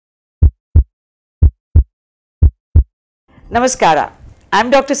Namaskara. I'm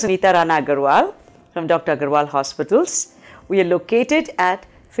Dr. Sunita Rana Agarwal from Dr. Agarwal Hospitals. We are located at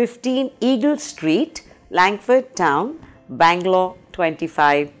 15 Eagle Street, Langford Town, Bangalore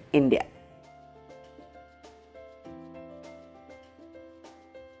 25, India.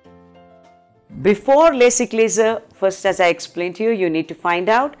 Before LASIK laser, first as I explained to you, you need to find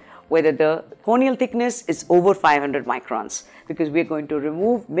out whether the corneal thickness is over 500 microns, because we are going to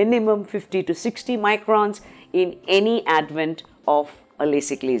remove minimum 50 to 60 microns in any advent of a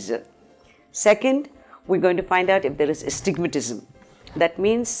LASIK laser. Second, we're going to find out if there is astigmatism. That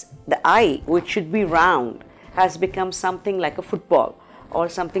means the eye, which should be round, has become something like a football or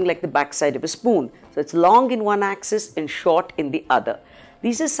something like the backside of a spoon. So it's long in one axis and short in the other.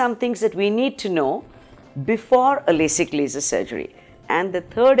 These are some things that we need to know before a LASIK laser surgery. And the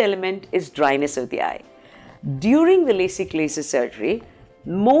third element is dryness of the eye. During the LASIK laser surgery,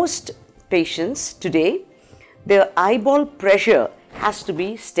 most patients today, their eyeball pressure has to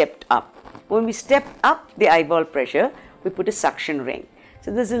be stepped up. When we step up the eyeball pressure, we put a suction ring.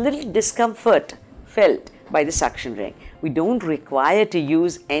 So there's a little discomfort felt by the suction ring. We don't require to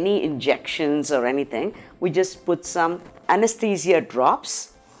use any injections or anything. We just put some anesthesia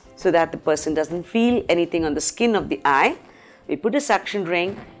drops so that the person doesn't feel anything on the skin of the eye. We put a suction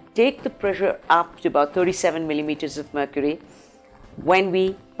ring, take the pressure up to about 37 millimeters of mercury. When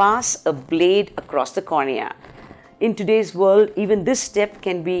we pass a blade across the cornea, in today's world, even this step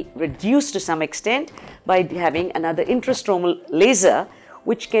can be reduced to some extent by having another intrastromal laser,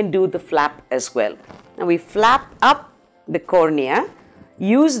 which can do the flap as well. Now we flap up the cornea,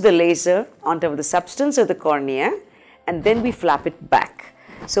 use the laser on top of the substance of the cornea, and then we flap it back.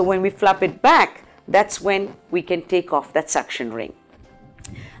 So when we flap it back, that's when we can take off that suction ring.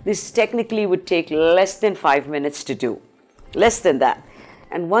 This technically would take less than 5 minutes to do, less than that.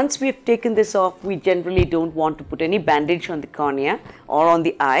 And once we've taken this off, we generally don't want to put any bandage on the cornea or on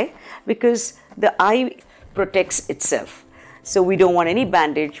the eye, because the eye protects itself. So we don't want any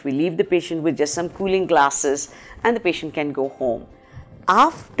bandage. We leave the patient with just some cooling glasses and the patient can go home.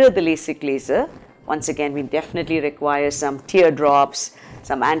 After the LASIK laser, once again, we definitely require some teardrops,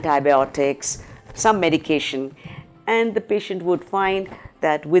 some antibiotics, some medication, and the patient would find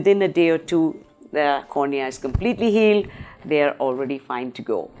that within a day or two, the cornea is completely healed. They are already fine to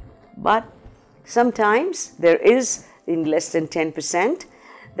go. But sometimes there is, in less than 10%,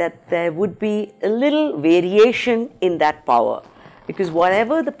 that there would be a little variation in that power, because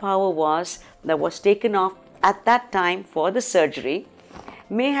whatever the power was that was taken off at that time for the surgery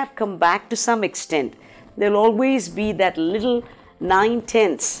may have come back to some extent. There will always be that little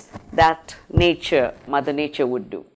 9/10 that Mother Nature would do.